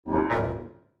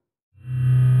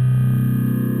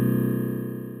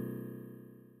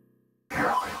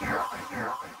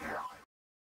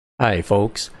Hi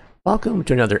folks, welcome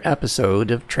to another episode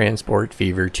of Transport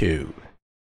Fever 2.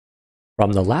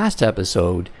 From the last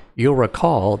episode, you'll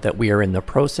recall that we are in the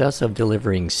process of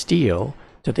delivering steel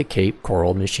to the Cape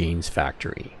Coral Machines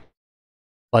factory.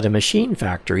 But a machine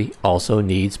factory also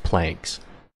needs planks,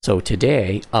 so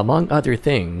today, among other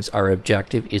things, our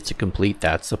objective is to complete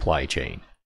that supply chain.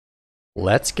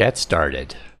 Let's get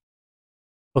started.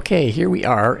 Okay, here we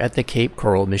are at the Cape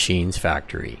Coral Machines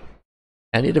factory.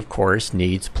 And it of course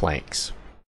needs planks.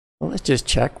 Well, let's just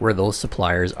check where those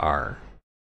suppliers are.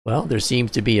 Well, there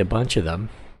seems to be a bunch of them.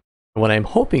 What I'm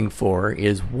hoping for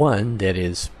is one that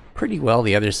is pretty well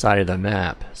the other side of the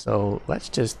map. So let's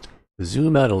just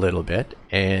zoom out a little bit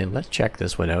and let's check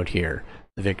this one out here.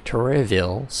 The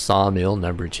Victoriaville Sawmill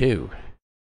number 2.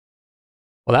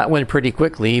 Well, that went pretty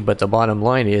quickly, but the bottom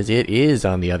line is it is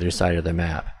on the other side of the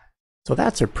map. So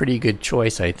that's a pretty good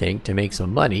choice, I think, to make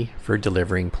some money for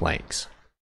delivering planks.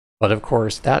 But of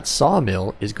course, that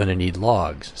sawmill is going to need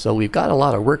logs, so we've got a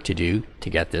lot of work to do to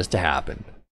get this to happen.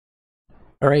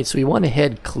 Alright, so we want to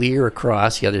head clear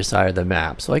across the other side of the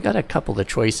map. So I got a couple of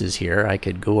choices here. I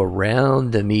could go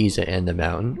around the Mesa and the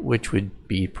mountain, which would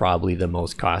be probably the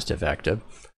most cost effective.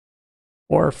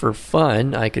 Or for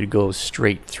fun, I could go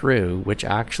straight through, which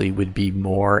actually would be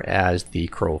more as the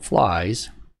crow flies.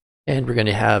 And we're going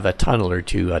to have a tunnel or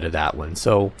two out of that one.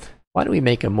 So why don't we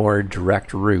make a more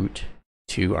direct route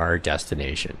to our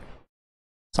destination?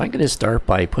 So I'm going to start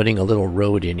by putting a little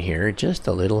road in here, just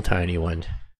a little tiny one.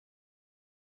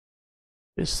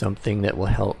 Just something that will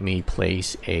help me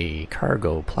place a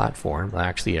cargo platform,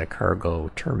 actually a cargo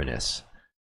terminus.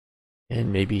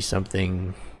 And maybe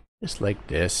something just like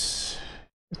this,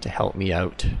 just to help me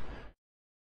out.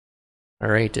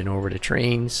 Alright, and over to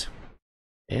trains.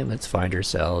 And let's find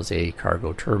ourselves a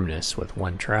cargo terminus with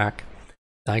one track.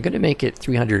 Now I'm going to make it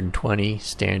 320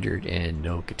 standard and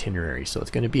no itinerary, so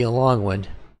it's going to be a long one.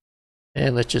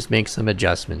 And let's just make some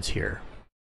adjustments here.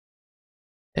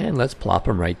 And let's plop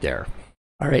them right there.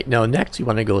 Alright, now next we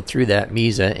want to go through that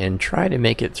Mesa and try to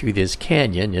make it through this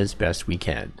canyon as best we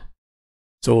can.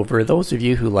 So for those of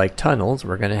you who like tunnels,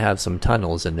 we're going to have some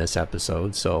tunnels in this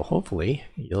episode, so hopefully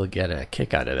you'll get a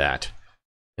kick out of that.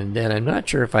 And then I'm not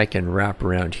sure if I can wrap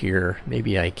around here.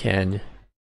 Maybe I can.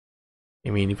 I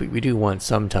mean, if we do want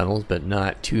some tunnels, but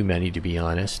not too many to be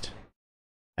honest.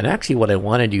 And actually what I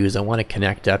want to do is I want to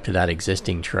connect up to that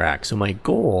existing track. So my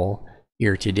goal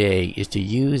here today is to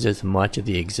use as much of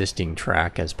the existing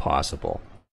track as possible.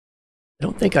 I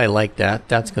don't think I like that.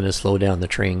 That's going to slow down the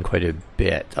train quite a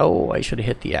bit. Oh, I should have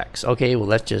hit the X. Okay, well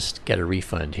let's just get a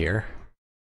refund here.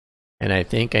 And I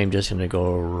think I'm just going to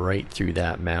go right through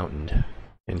that mountain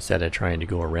instead of trying to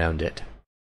go around it.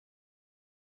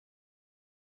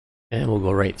 And we'll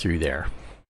go right through there.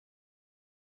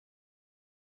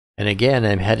 And again,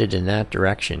 I'm headed in that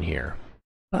direction here.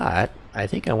 But I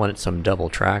think I wanted some double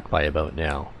track by about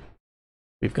now.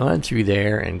 We've gone through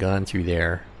there and gone through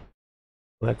there.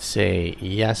 Let's say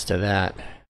yes to that.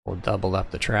 We'll double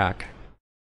up the track.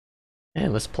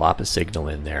 And let's plop a signal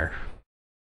in there.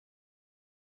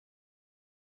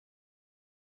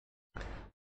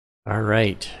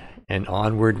 Alright, and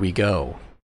onward we go.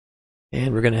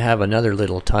 And we're going to have another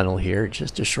little tunnel here,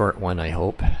 just a short one I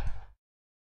hope.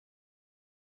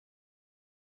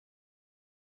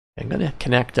 I'm going to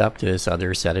connect up to this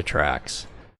other set of tracks.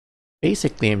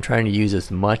 Basically, I'm trying to use as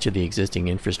much of the existing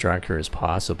infrastructure as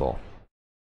possible.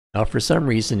 Now, for some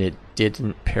reason, it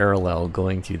didn't parallel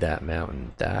going through that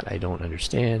mountain. That I don't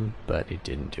understand, but it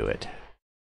didn't do it.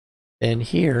 And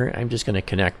here, I'm just going to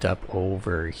connect up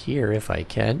over here if I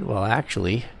can. Well,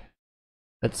 actually,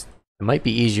 it might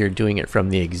be easier doing it from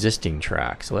the existing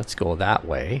track. So let's go that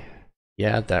way.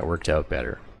 Yeah, that worked out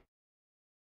better.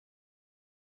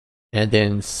 And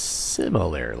then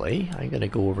similarly, I'm going to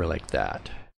go over like that.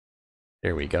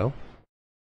 There we go.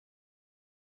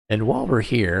 And while we're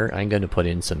here, I'm going to put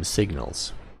in some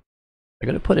signals. I'm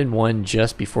going to put in one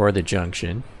just before the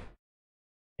junction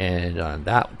and on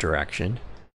that direction.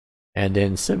 And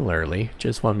then similarly,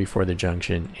 just one before the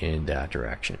junction in that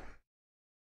direction.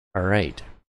 Alright,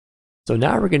 so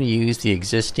now we're going to use the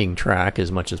existing track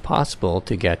as much as possible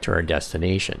to get to our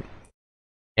destination.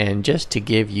 And just to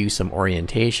give you some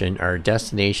orientation, our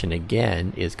destination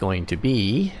again is going to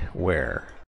be where?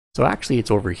 So actually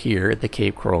it's over here at the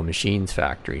Cape Coral Machines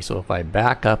factory. So if I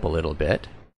back up a little bit,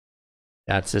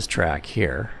 that's this track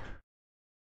here.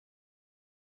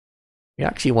 We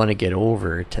actually want to get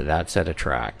over to that set of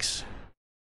tracks.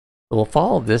 So we'll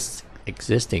follow this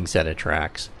existing set of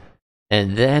tracks,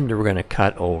 and then we're going to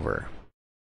cut over.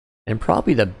 And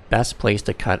probably the best place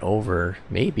to cut over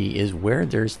maybe is where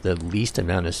there's the least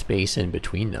amount of space in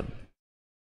between them.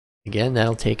 Again,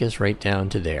 that'll take us right down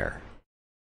to there.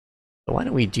 So why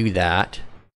don't we do that?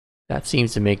 That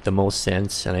seems to make the most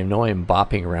sense, and I know I'm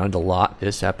bopping around a lot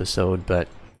this episode, but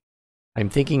I'm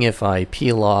thinking if I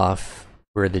peel off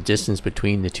where the distance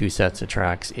between the two sets of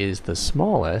tracks is the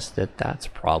smallest, that's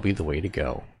probably the way to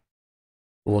go.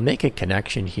 We'll make a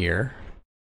connection here.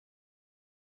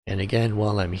 And again,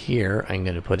 while I'm here, I'm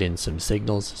going to put in some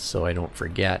signals so I don't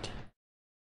forget.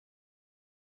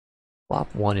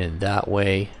 Plop one in that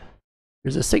way.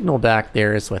 There's a signal back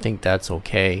there, so I think that's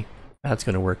okay. That's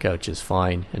going to work out just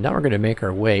fine. And now we're going to make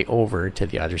our way over to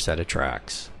the other set of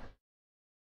tracks.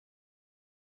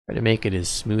 Try to make it as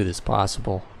smooth as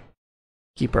possible.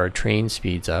 Keep our train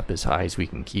speeds up as high as we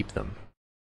can keep them.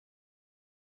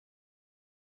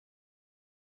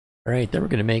 Alright, then we're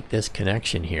going to make this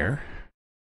connection here.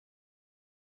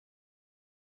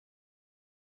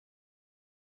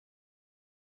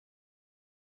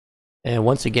 And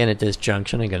once again at this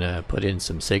junction, I'm going to put in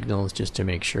some signals just to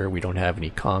make sure we don't have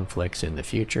any conflicts in the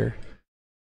future.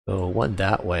 So one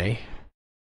that way.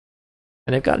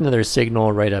 And I've got another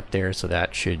signal right up there, so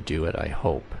that should do it, I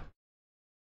hope.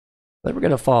 Then we're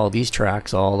going to follow these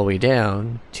tracks all the way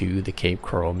down to the Cape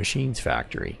Coral Machines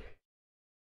factory.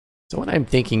 So what I'm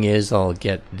thinking is I'll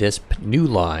get this new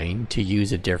line to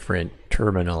use a different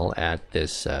terminal at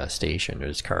this station, or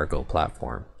this cargo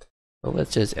platform. So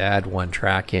let's just add one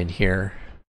track in here.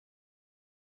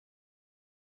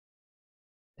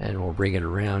 And we'll bring it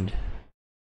around.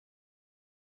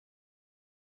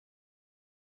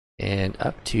 And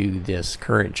up to this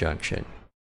current junction.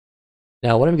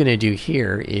 Now what I'm going to do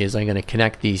here is I'm going to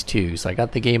connect these two. So I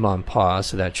got the game on pause,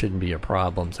 so that shouldn't be a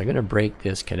problem. So I'm going to break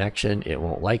this connection. It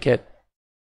won't like it.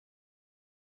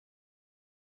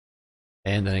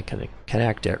 And then I can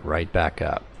connect it right back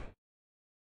up.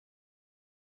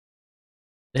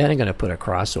 Then I'm going to put a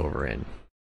crossover in.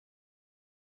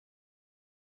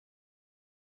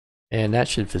 And that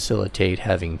should facilitate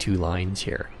having two lines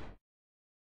here.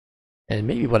 And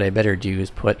maybe what I better do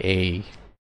is put a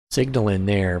signal in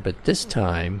there, but this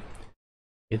time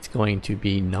it's going to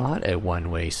be not a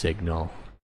one-way signal,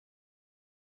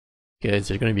 because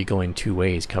they're going to be going two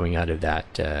ways coming out of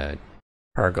that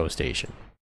cargo station.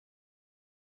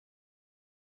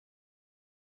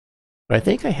 But I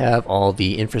think I have all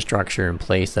the infrastructure in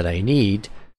place that I need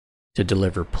to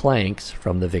deliver planks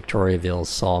from the Victoriaville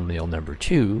sawmill number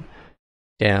 2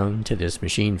 down to this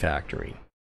machine factory.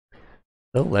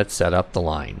 So let's set up the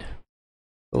line.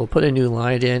 So we'll put a new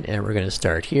line in, and we're going to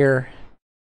start here.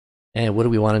 And what do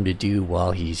we want him to do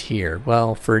while he's here?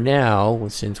 Well, for now,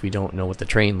 since we don't know what the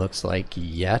train looks like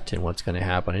yet and what's going to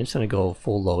happen, I'm just going to go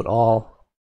full load all,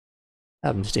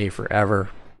 have him stay forever,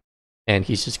 and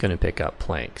he's just going to pick up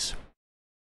planks.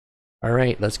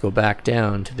 Alright, let's go back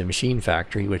down to the machine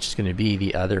factory, which is going to be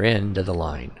the other end of the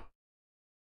line.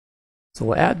 So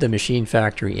we'll add the machine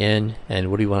factory in,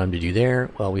 and what do we want him to do there?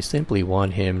 Well, we simply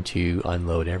want him to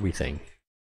unload everything.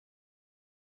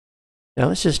 Now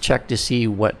let's just check to see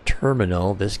what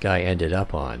terminal this guy ended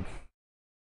up on.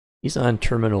 He's on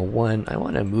terminal 1. I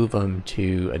want to move him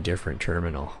to a different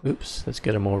terminal. Oops, let's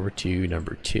get him over to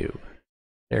number 2.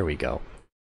 There we go.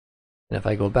 And if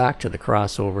I go back to the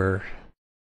crossover,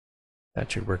 that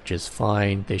should work just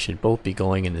fine. They should both be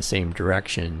going in the same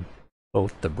direction,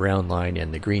 both the brown line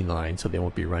and the green line, so they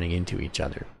won't be running into each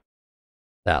other.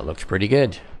 That looks pretty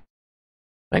good.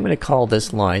 I'm going to call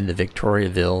this line the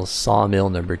Victoriaville Sawmill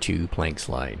number 2 planks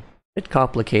line. A bit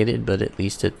complicated, but at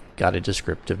least it got a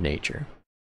descriptive nature.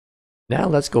 Now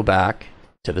let's go back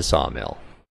to the sawmill.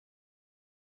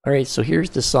 Alright, so here's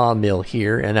the sawmill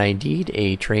here, and I need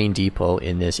a train depot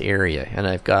in this area, and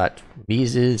I've got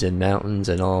mesas and mountains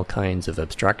and all kinds of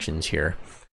obstructions here.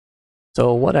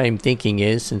 So what I'm thinking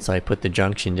is, since I put the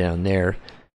junction down there,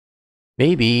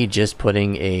 maybe just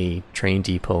putting a train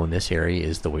depot in this area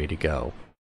is the way to go.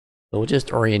 So we'll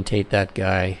just orientate that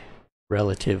guy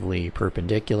relatively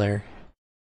perpendicular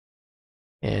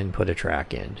and put a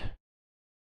track in.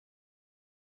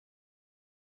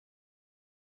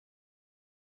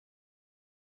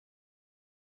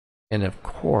 And of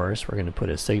course, we're going to put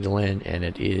a signal in, and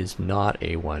it is not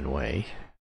a one-way.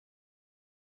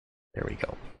 There we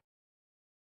go.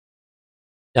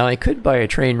 Now I could buy a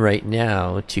train right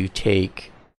now to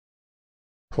take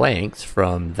planks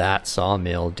from that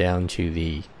sawmill down to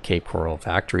the Cape Coral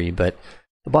factory, but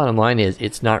the bottom line is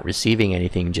it's not receiving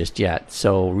anything just yet.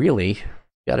 So really, you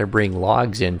got to bring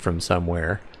logs in from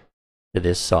somewhere to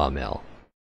this sawmill.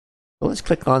 So let's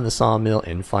click on the sawmill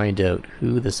and find out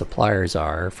who the suppliers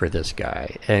are for this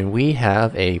guy. And we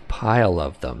have a pile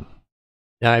of them.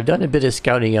 Now I've done a bit of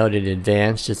scouting out in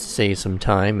advance just to save some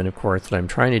time, and of course what I'm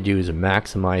trying to do is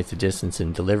maximize the distance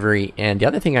in delivery, and the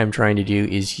other thing I'm trying to do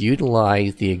is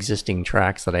utilize the existing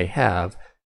tracks that I have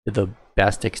to the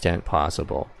best extent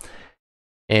possible.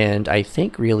 And I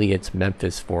think really it's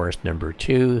Memphis Forest number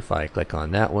 2. If I click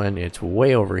on that one, it's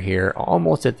way over here,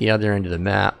 almost at the other end of the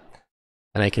map,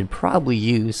 and I could probably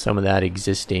use some of that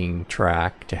existing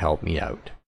track to help me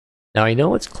out. Now I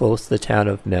know it's close to the town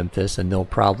of Memphis and there'll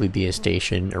probably be a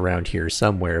station around here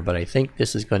somewhere, but I think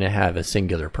this is going to have a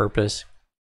singular purpose.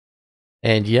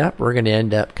 And yep, we're going to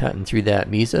end up cutting through that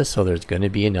mesa, so there's going to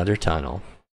be another tunnel.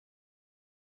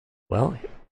 Well,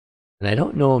 and I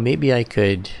don't know, maybe I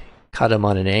could cut them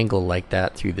on an angle like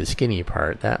that through the skinny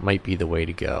part. That might be the way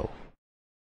to go.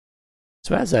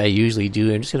 So as I usually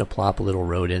do, I'm just going to plop a little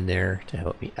road in there to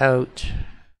help me out.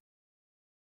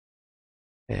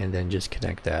 And then just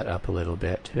connect that up a little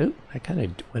bit. Oop, I kind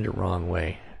of went the wrong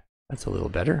way. That's a little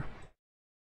better.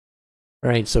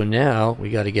 Alright, so now we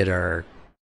got to get our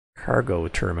cargo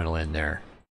terminal in there.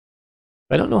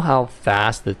 I don't know how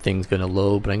fast the thing's going to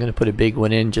load, but I'm going to put a big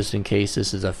one in just in case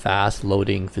this is a fast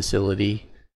loading facility.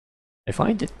 I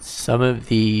find that some of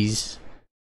these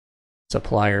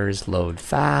suppliers load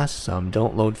fast, some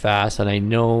don't load fast, and I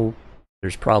know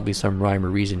there's probably some rhyme or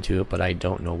reason to it, but I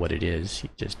don't know what it is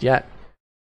just yet.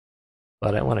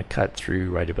 But I want to cut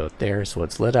through right about there so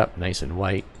it's lit up nice and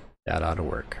white. That ought to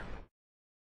work.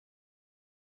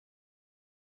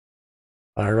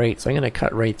 Alright, so I'm going to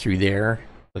cut right through there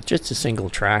with just a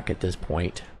single track at this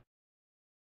point.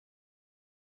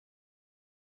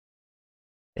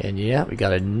 And yeah, we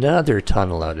got another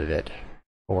tunnel out of it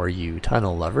for you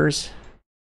tunnel lovers.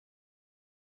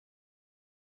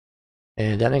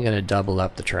 And then I'm going to double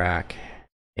up the track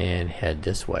and head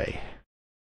this way.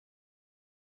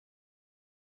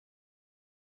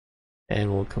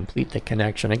 And we'll complete the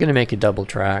connection. I'm going to make a double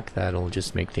track. That'll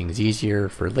just make things easier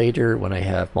for later when I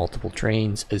have multiple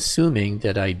trains, assuming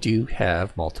that I do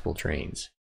have multiple trains.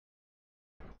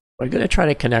 I'm going to try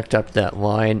to connect up that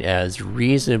line as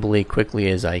reasonably quickly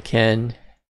as I can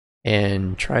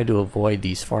and try to avoid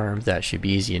these farms. That should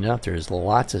be easy enough. There's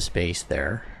lots of space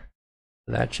there.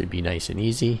 That should be nice and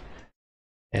easy.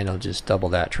 And I'll just double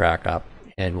that track up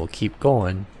and we'll keep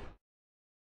going.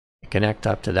 Connect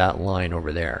up to that line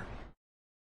over there.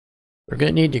 We're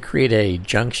going to need to create a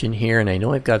junction here, and I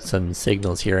know I've got some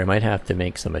signals here. I might have to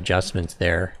make some adjustments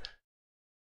there.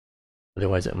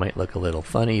 Otherwise it might look a little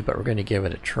funny, but we're going to give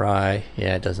it a try.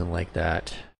 Yeah, it doesn't like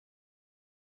that.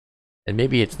 And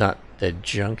maybe it's not the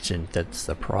junction that's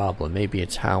the problem. Maybe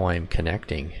it's how I'm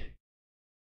connecting.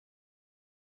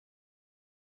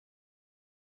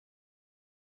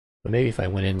 But maybe if I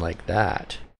went in like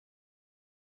that.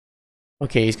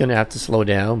 Okay, he's going to have to slow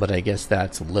down, but I guess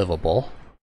that's livable.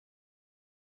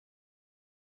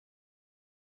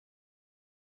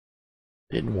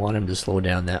 Didn't want him to slow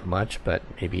down that much, but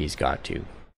maybe he's got to.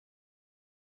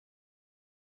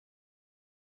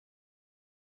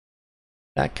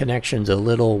 That connection's a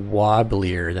little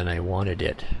wobblier than I wanted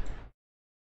it.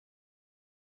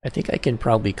 I think I can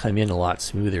probably come in a lot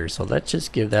smoother, so let's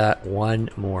just give that one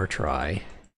more try.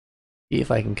 See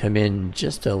if I can come in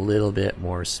just a little bit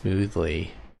more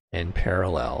smoothly and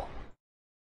parallel.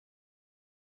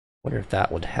 Wonder if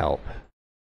that would help.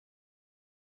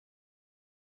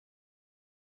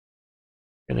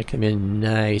 Gonna come in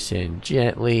nice and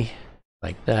gently,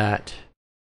 like that.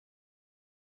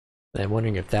 And I'm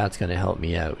wondering if that's gonna help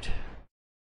me out.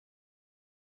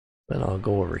 Then I'll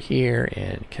go over here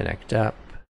and connect up.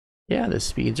 Yeah, the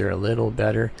speeds are a little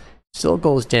better. Still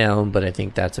goes down, but I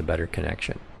think that's a better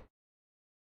connection.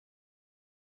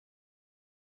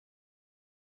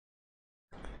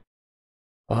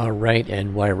 Alright,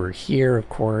 and while we're here, of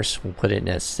course, we'll put it in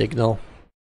as signal.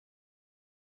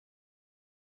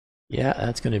 Yeah,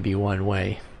 that's going to be one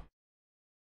way.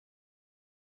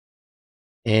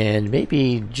 And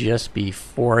maybe just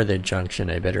before the junction,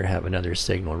 I better have another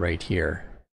signal right here.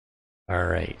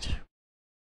 Alright.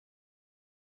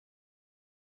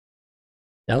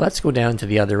 Now let's go down to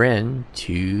the other end,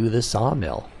 to the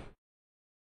sawmill.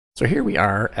 So here we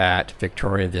are at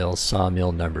Victoriaville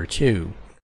Sawmill number 2.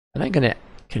 And I'm going to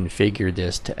configure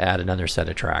this to add another set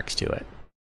of tracks to it.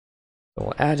 So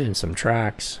we'll add in some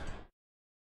tracks.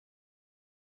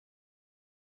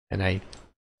 And I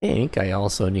think I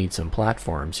also need some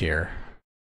platforms here.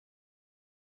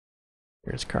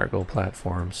 Here's cargo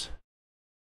platforms.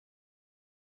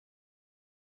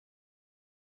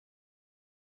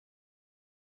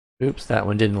 Oops, that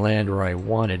one didn't land where I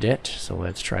wanted it, so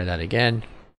let's try that again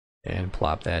and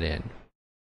plop that in.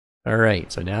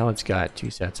 Alright, so now it's got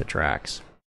 2 sets of tracks.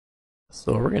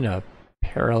 So we're going to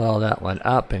parallel that one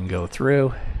up and go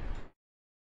through.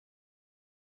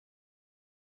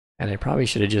 And I probably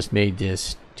should have just made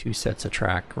this 2 sets of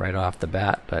track right off the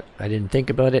bat, but I didn't think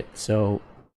about it, so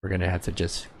we're going to have to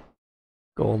just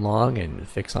go along and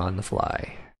fix on the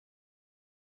fly.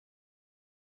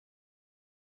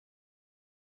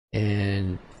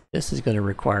 And this is going to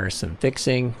require some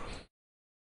fixing.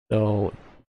 So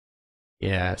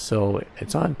yeah, so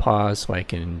it's on pause, so I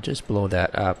can just blow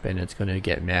that up, and it's going to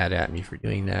get mad at me for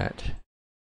doing that.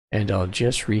 And I'll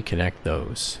just reconnect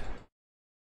those.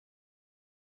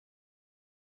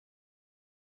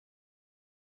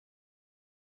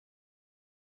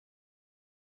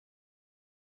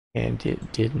 And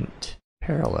it didn't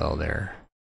parallel there.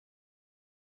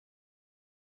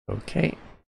 Okay.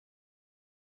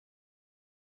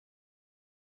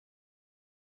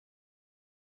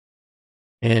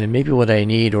 And maybe what I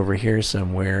need over here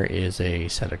somewhere is a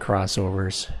set of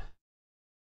crossovers.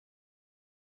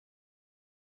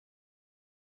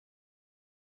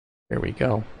 There we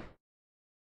go.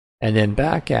 And then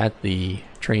back at the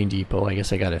train depot, I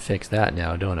guess I gotta fix that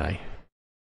now, don't I?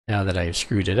 Now that I've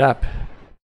screwed it up.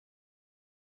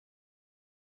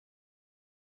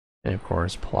 And of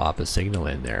course, plop a signal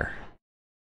in there.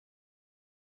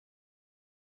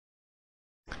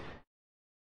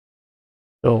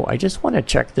 So I just want to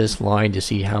check this line to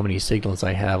see how many signals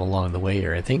I have along the way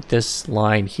here. I think this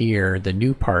line here, the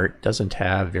new part, doesn't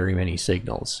have very many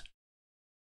signals.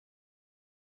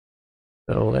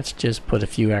 So let's just put a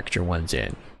few extra ones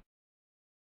in.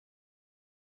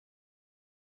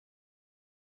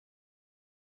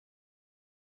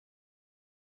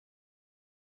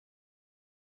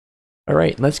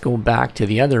 Alright, let's go back to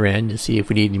the other end to see if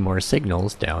we need any more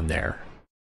signals down there.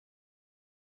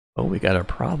 Oh, we got a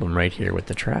problem right here with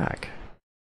the track.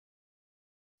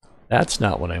 That's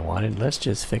not what I wanted. Let's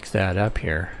just fix that up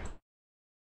here.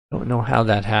 Don't know how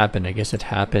that happened. I guess it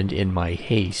happened in my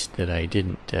haste that I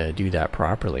didn't do that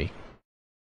properly.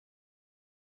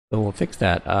 So we'll fix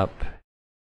that up.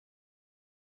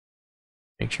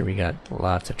 Make sure we got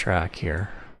lots of track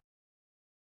here.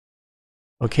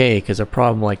 Okay, because a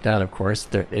problem like that, of course,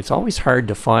 it's always hard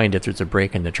to find if there's a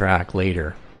break in the track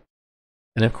later.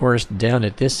 And of course, down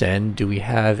at this end, do we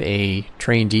have a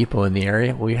train depot in the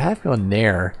area? Well, we have one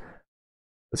there.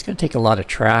 It's going to take a lot of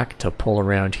track to pull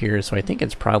around here, so I think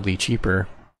it's probably cheaper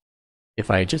if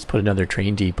I just put another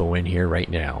train depot in here right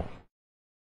now.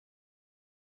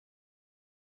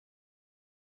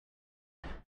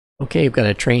 Okay, we've got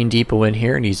a train depot in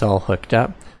here and he's all hooked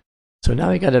up. So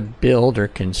now we got to build or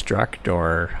construct,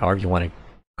 or however you want to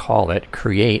call it,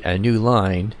 create a new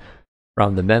line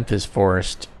from the Memphis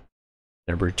Forest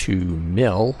 #2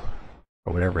 mill,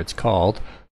 or whatever it's called,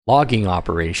 logging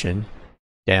operation,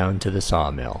 down to the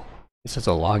sawmill. This is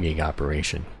a logging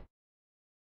operation.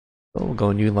 So we'll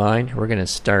go new line. We're going to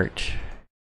start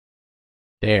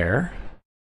there.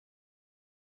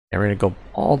 And we're going to go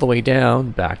all the way down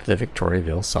back to the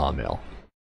Victoriaville sawmill.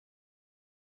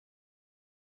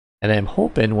 And I'm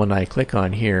hoping when I click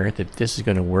on here that this is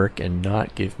going to work and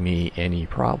not give me any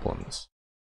problems.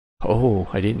 Oh,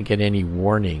 I didn't get any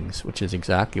warnings, which is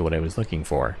exactly what I was looking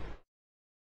for.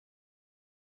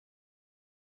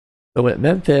 So at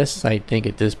Memphis, I think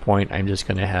at this point I'm just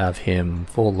going to have him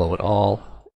full load all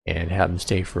and have him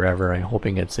stay forever. I'm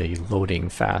hoping it's a loading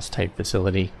fast type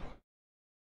facility.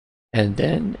 And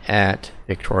then at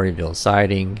Victoriaville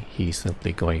siding, he's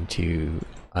simply going to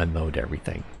unload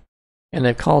everything. And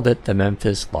I've called it the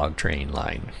Memphis Log Train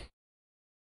line,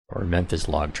 or Memphis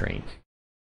Log Train.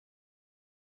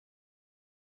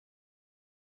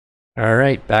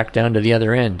 Alright, back down to the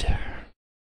other end.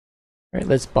 Alright,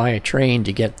 let's buy a train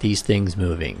to get these things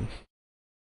moving.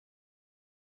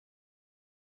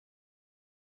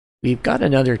 We've got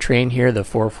another train here, the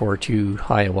 442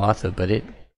 Hiawatha, but it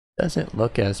doesn't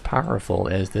look as powerful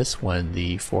as this one,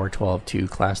 the 412-2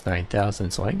 Class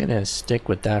 9000, so I'm going to stick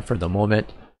with that for the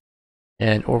moment.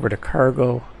 And over to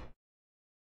cargo.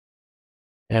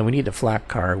 And we need a flat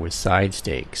car with side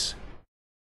stakes.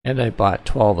 And I bought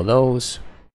 12 of those.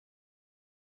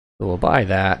 So we'll buy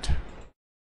that.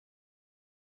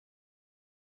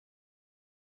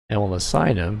 And we'll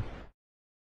assign him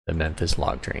the Memphis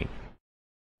Log Train,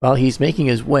 while he's making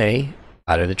his way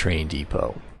out of the train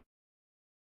depot.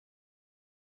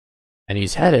 And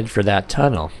he's headed for that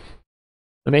tunnel.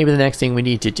 So maybe the next thing we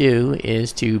need to do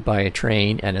is to buy a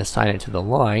train and assign it to the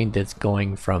line that's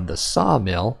going from the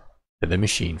sawmill to the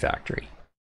machine factory.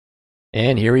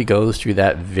 And here he goes through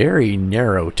that very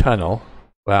narrow tunnel.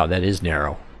 Wow, that is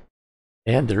narrow.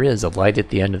 And there is a light at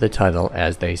the end of the tunnel,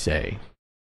 as they say.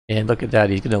 And look at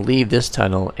that, he's going to leave this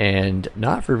tunnel, and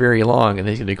not for very long, and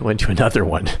he's going to go into another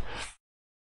one.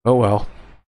 Oh well.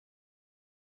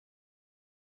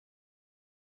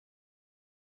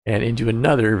 And into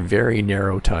another very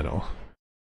narrow tunnel.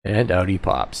 And out he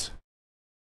pops.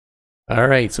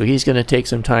 Alright, so he's going to take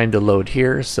some time to load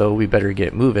here, so we better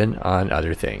get moving on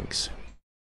other things.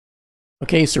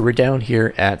 Okay, so we're down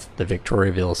here at the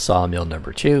Victoriaville Sawmill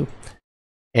number 2,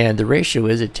 and the ratio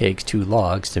is it takes 2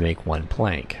 logs to make 1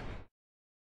 plank.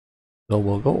 So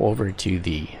we'll go over to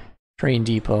the train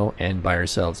depot and buy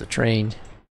ourselves a train.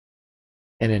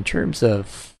 And in terms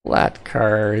of flat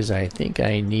cars, I think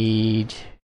I need...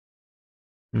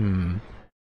 What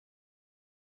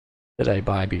did I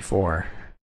buy before?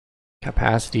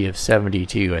 Capacity of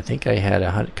 72. I think I had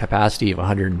a capacity of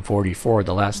 144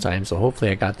 the last time, so hopefully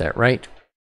I got that right.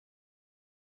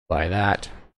 Buy that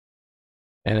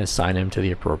and assign him to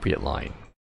the appropriate line.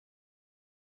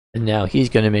 And now he's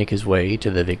going to make his way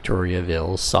to the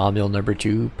Victoriaville Sawmill number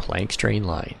 2 planks train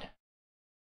line.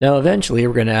 Now eventually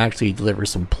we're going to actually deliver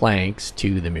some planks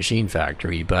to the machine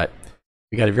factory, but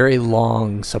we got a very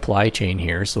long supply chain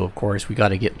here, so of course we got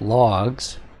to get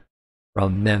logs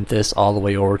from Memphis all the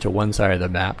way over to one side of the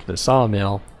map to the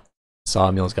sawmill. The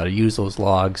sawmill's got to use those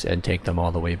logs and take them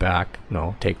all the way back.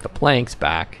 No, take the planks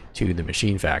back to the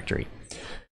machine factory.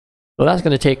 So that's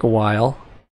going to take a while.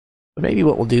 But maybe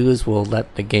what we'll do is we'll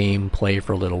let the game play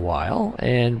for a little while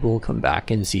and we'll come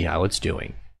back and see how it's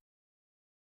doing.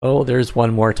 Oh, there's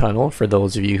one more tunnel for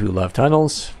those of you who love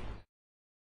tunnels.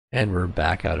 And we're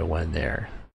back out of one there.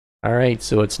 Alright,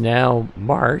 so it's now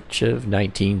March of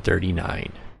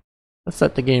 1939. Let's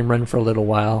let the game run for a little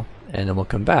while, and then we'll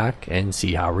come back and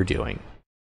see how we're doing.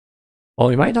 Well,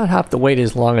 we might not have to wait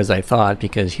as long as I thought,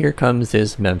 because here comes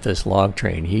this Memphis log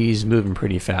train. He's moving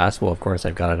pretty fast. Well, of course,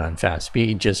 I've got it on fast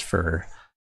speed just for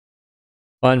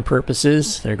fun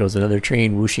purposes. There goes another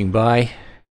train whooshing by.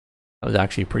 That was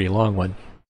actually a pretty long one.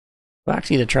 Well,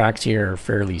 actually, the tracks here are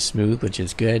fairly smooth, which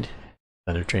is good.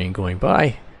 Another train going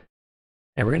by.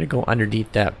 And we're going to go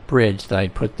underneath that bridge that I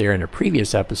put there in a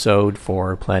previous episode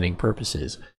for planning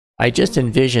purposes. I just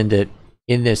envisioned that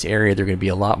in this area there are going to be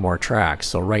a lot more tracks.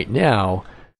 So right now,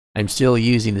 I'm still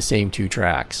using the same 2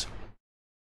 tracks.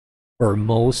 For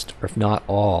most, or if not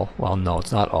all, well no,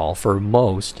 it's not all, for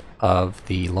most of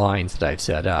the lines that I've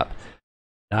set up.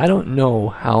 Now, I don't know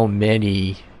how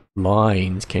many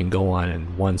lines can go on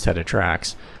in one set of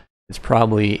tracks. It's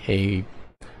probably a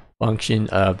function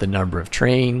of the number of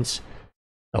trains,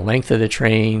 the length of the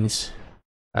trains,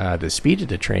 the speed of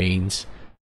the trains,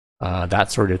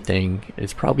 that sort of thing.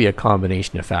 It's probably a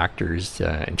combination of factors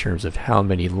in terms of how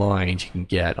many lines you can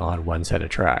get on one set of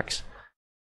tracks.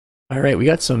 Alright, we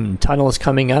got some tunnels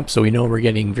coming up, so we know we're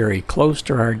getting very close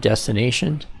to our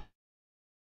destination.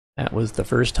 That was the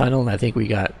first tunnel, and I think we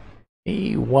got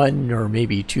 1 or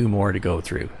maybe 2 more to go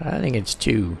through. I think it's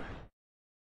 2.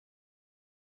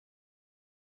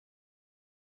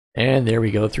 And there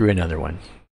we go through another one.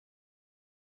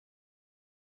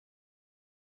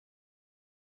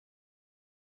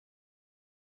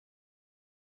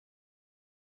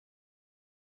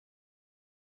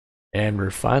 And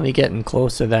we're finally getting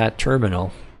close to that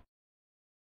terminal.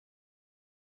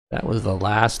 That was the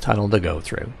last tunnel to go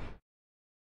through.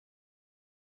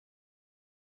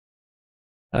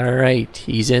 Alright,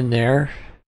 he's in there.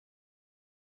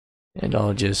 And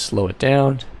I'll just slow it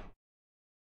down.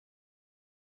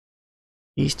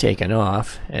 He's taken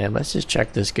off, and let's just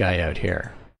check this guy out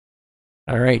here.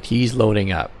 Alright, he's loading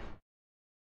up.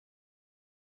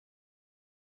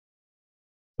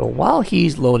 So while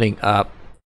he's loading up,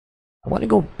 I want to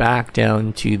go back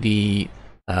down to the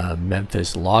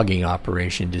Memphis logging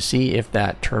operation to see if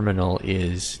that terminal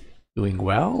is doing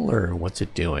well or what's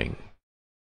it doing.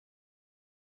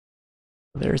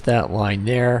 There's that line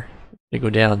there. We go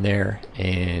down there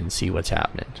and see what's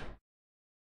happening.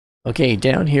 Okay,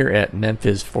 down here at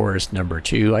Memphis Forest number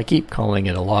 2, I keep calling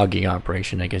it a logging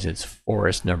operation. I guess it's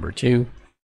Forest number 2.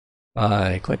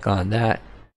 I click on that.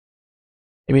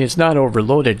 I mean, it's not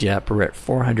overloaded yet, but we're at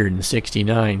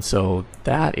 469, so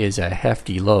that is a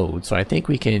hefty load. So I think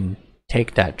we can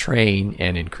take that train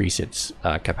and increase its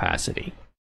capacity.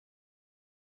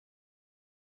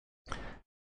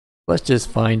 Let's just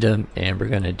find him, and we're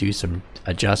going to do some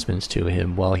adjustments to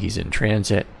him while he's in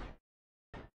transit.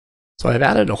 So I've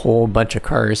added a whole bunch of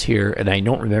cars here, and I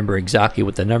don't remember exactly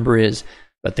what the number is,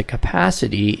 but the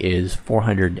capacity is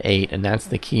 408, and that's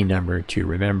the key number to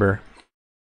remember.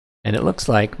 And it looks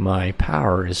like my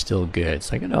power is still good,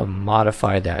 so I'm going to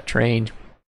modify that train.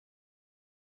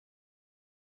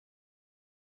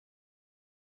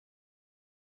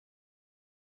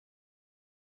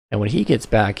 And when he gets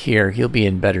back here, he'll be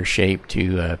in better shape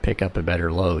to pick up a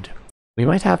better load. We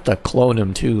might have to clone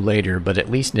him too later, but at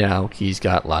least now he's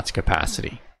got lots of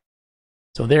capacity.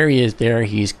 So there he is there.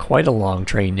 He's quite a long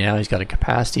train now. He's got a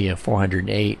capacity of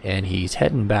 408 and he's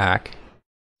heading back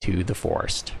to the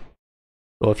forest.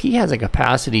 So if he has a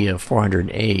capacity of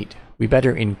 408, we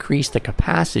better increase the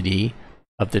capacity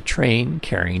of the train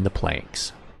carrying the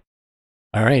planks.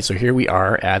 Alright, so here we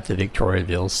are at the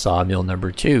Victoriaville sawmill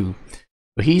number 2.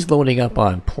 So he's loading up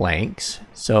on planks.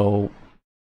 So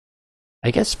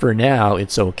I guess for now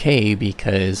it's okay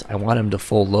because I want him to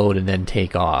full load and then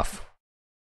take off.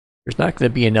 There's not going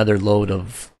to be another load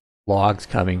of logs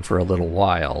coming for a little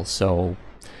while, so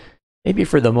maybe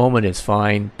for the moment it's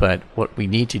fine, but what we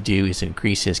need to do is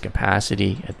increase his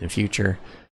capacity in the future.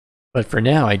 But for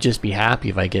now, I'd just be happy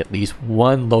if I get at least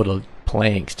one load of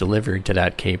planks delivered to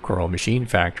that Cape Coral machine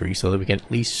factory so that we can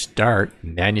at least start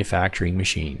manufacturing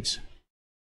machines.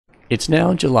 It's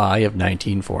now July of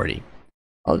 1940.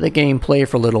 I'll let the game play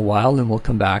for a little while and we'll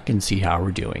come back and see how we're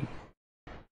doing.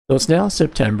 So it's now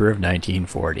September of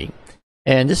 1940,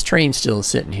 and this train's still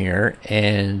sitting here,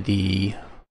 and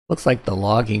looks like the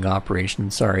logging operation,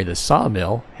 the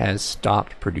sawmill, has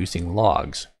stopped producing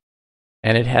logs,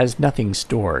 and it has nothing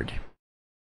stored.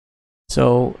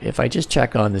 So if I just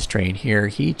check on this train here,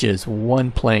 he's just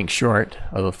one plank short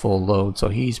of a full load, so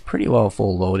he's pretty well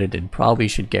full loaded and probably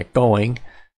should get going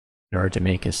in order to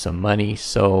make us some money.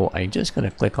 So I'm just going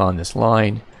to click on this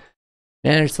line.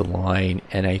 Manage the line,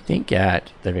 and I think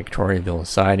at the Victoriaville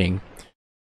siding,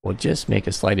 we'll just make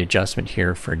a slight adjustment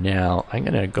here for now. I'm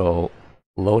going to go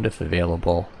load if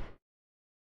available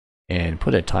and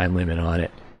put a time limit on it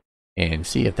and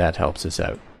see if that helps us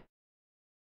out.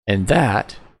 And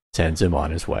that sends him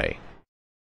on his way.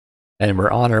 And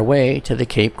we're on our way to the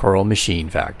Cape Coral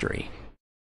machine factory.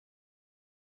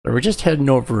 So we're just heading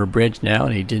over a bridge now,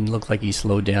 and he didn't look like he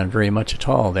slowed down very much at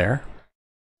all there,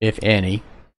 if any.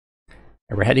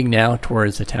 And we're heading now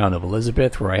towards the town of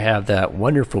Elizabeth, where I have that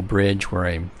wonderful bridge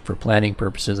where for planning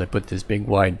purposes, I put this big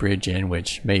wide bridge in,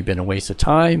 which may have been a waste of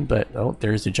time, but oh,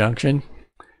 there's the junction.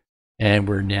 And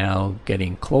we're now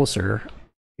getting closer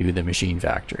to the machine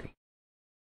factory.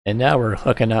 And now we're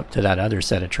hooking up to that other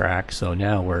set of tracks, so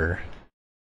now we're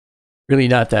really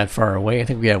not that far away. I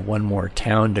think we have one more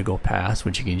town to go past,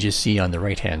 which you can just see on the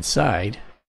right-hand side.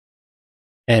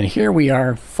 And here we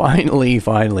are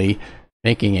finally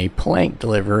making a plank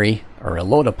delivery, or a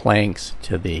load of planks,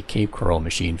 to the Cape Coral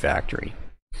machine factory.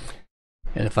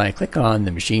 And if I click on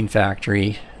the machine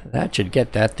factory, that should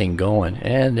get that thing going,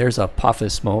 and there's a puff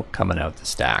of smoke coming out the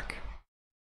stack.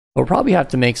 We'll probably have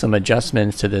to make some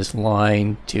adjustments to this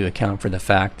line to account for the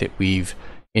fact that we've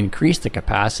increased the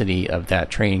capacity of that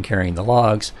train carrying the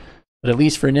logs, but at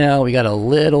least for now we got a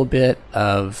little bit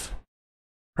of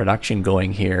production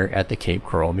going here at the Cape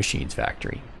Coral machines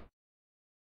factory.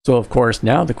 So of course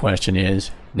now the question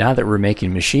is, now that we're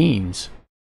making machines,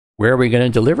 where are we going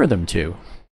to deliver them to?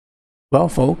 Well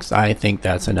folks, I think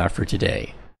that's enough for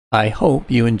today. I hope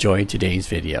you enjoyed today's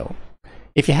video.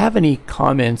 If you have any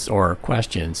comments or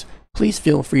questions, please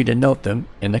feel free to note them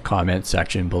in the comment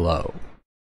section below.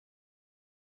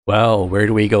 Well, where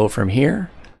do we go from here?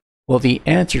 Well, the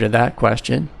answer to that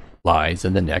question lies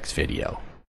in the next video.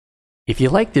 If you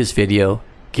like this video,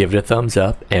 give it a thumbs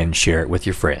up and share it with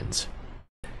your friends.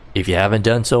 If you haven't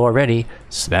done so already,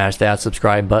 smash that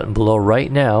subscribe button below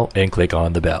right now and click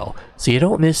on the bell so you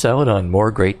don't miss out on more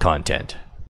great content.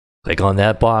 Click on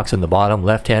that box in the bottom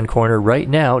left-hand corner right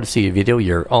now to see a video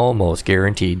you're almost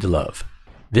guaranteed to love.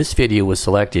 This video was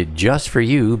selected just for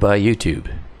you by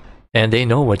YouTube, and they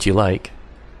know what you like.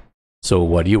 So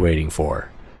what are you waiting for?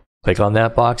 Click on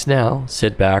that box now,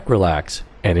 sit back, relax,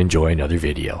 and enjoy another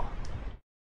video.